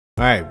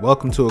Alright,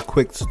 welcome to a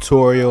quick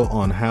tutorial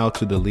on how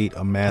to delete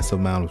a massive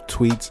amount of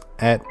tweets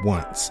at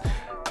once.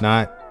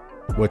 Not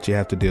what you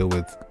have to deal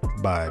with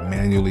by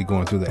manually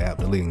going through the app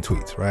deleting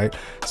tweets, right?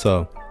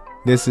 So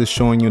this is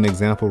showing you an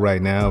example right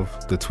now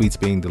of the tweets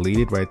being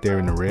deleted right there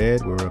in the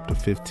red. We're up to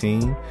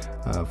 15.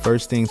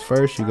 First things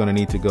first, you're going to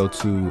need to go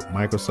to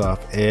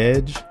Microsoft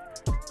Edge.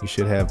 You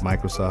should have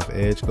Microsoft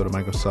Edge. Go to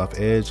Microsoft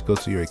Edge, go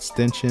to your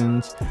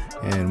extensions,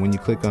 and when you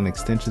click on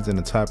extensions in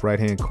the top right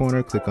hand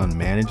corner, click on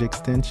manage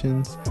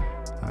extensions.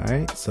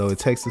 Alright, so it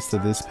takes us to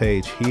this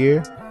page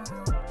here.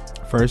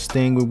 First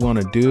thing we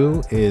want to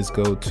do is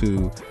go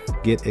to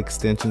get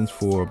extensions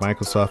for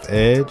Microsoft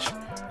Edge,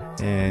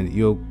 and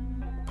you'll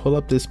pull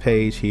up this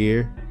page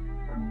here,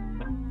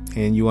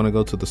 and you want to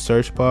go to the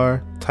search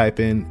bar, type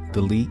in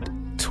delete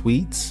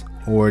tweets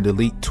or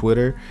delete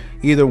Twitter.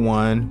 Either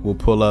one will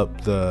pull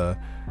up the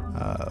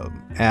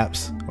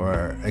apps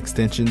or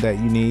extension that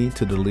you need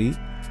to delete.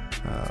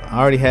 I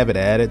already have it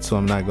added, so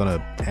I'm not going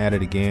to add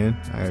it again.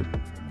 I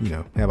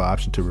have an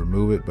option to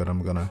remove it, but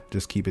I'm gonna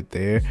just keep it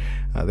there.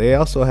 They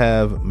also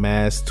have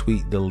mass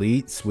tweet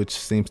deletes, which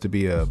seems to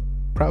be a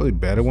probably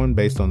better one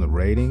based on the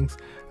ratings,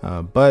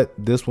 but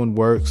this one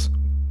works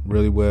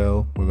really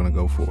well. We're gonna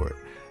go for it.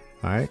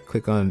 All right,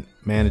 click on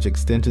manage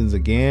extensions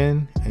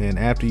again, and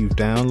after you've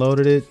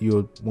downloaded it,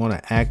 you'll want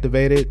to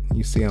activate it.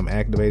 You see I'm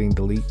activating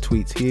delete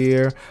tweets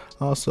here,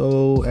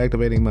 also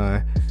activating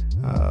my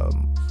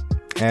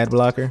ad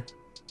blocker.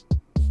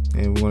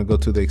 And we want to go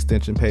to the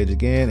extension page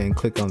again and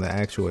click on the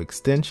actual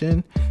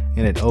extension,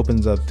 and it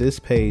opens up this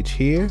page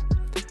here.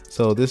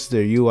 So this is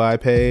their UI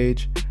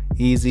page.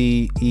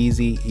 Easy.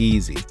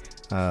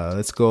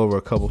 Let's go over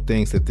a couple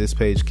things that this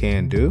page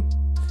can do.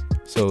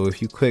 So if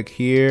you click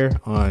here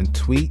on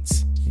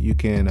tweets, you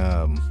can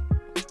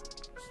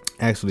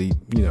actually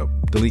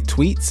delete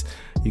tweets.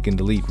 You can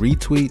delete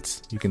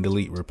retweets, you can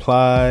delete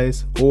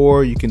replies,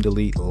 or you can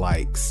delete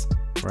likes,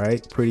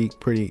 right?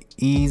 Pretty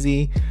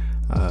easy.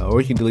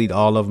 Or you can delete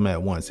all of them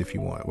at once if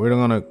you want. We're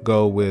gonna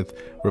go with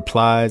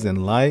replies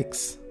and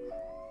likes.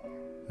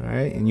 All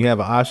right, and you have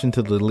an option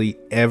to delete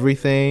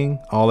everything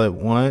all at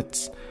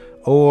once,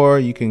 or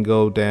you can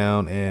go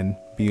down and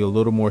be a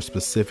little more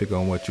specific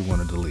on what you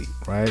want to delete,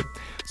 right?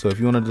 So if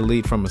you want to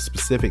delete from a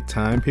specific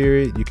time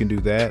period, you can do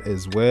that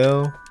as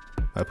well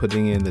by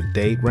putting in the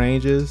date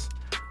ranges,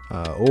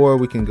 or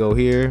we can go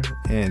here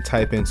and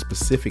type in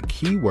specific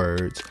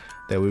keywords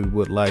that we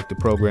would like the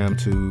program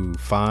to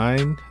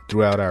find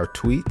throughout our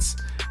tweets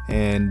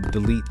and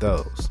delete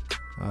those.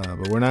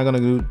 But we're not going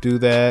to do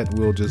that.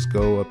 We'll just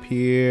go up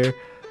here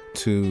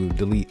to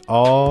delete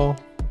all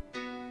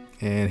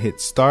and hit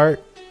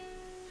start.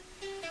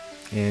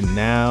 And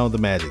now the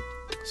magic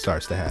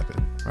starts to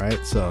happen, right?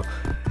 So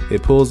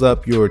it pulls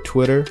up your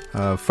Twitter.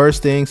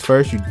 First things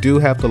first, you do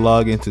have to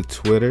log into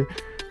Twitter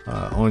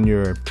on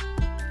your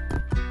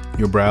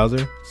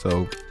browser.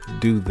 So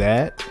do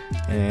that,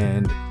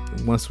 and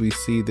once we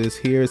see this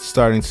here, it's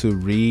starting to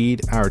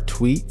read our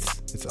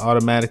tweets. It's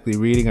automatically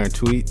reading our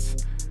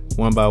tweets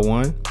one by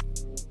one.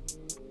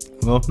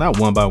 Well, not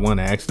one by one,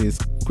 actually.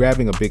 It's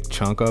grabbing a big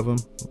chunk of them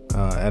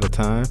at a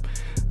time.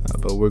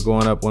 But we're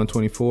going up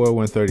 124,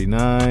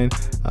 139,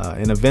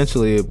 and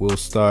eventually it will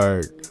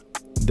start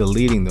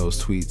deleting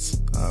those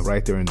tweets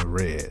right there in the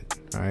red.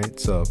 All right,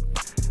 so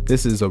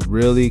this is a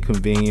really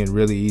convenient,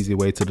 really easy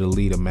way to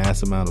delete a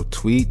mass amount of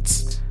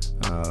tweets.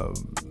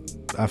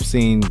 I've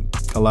seen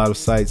a lot of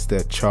sites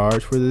that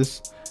charge for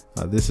this.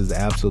 This is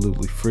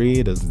absolutely free.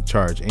 It doesn't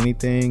charge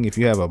anything. If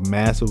you have a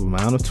massive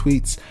amount of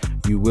tweets,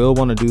 you will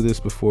want to do this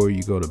before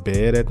you go to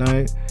bed at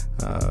night,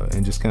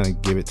 and just kind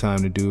of give it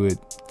time to do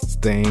its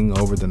thing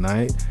over the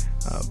night.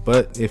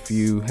 But if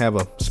you have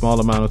a small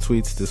amount of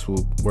tweets, this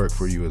will work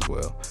for you as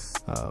well.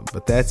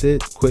 But that's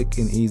it. Quick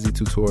and easy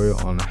tutorial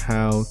on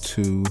how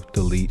to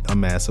delete a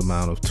mass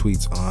amount of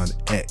tweets on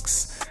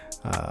X.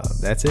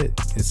 That's it.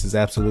 This is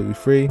absolutely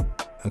free.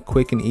 A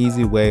quick and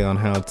easy way on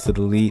how to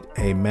delete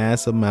a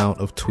mass amount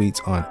of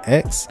tweets on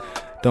X.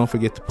 Don't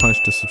forget to punch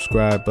the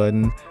subscribe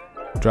button,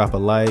 drop a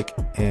like,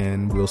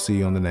 and we'll see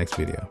you on the next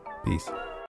video. Peace.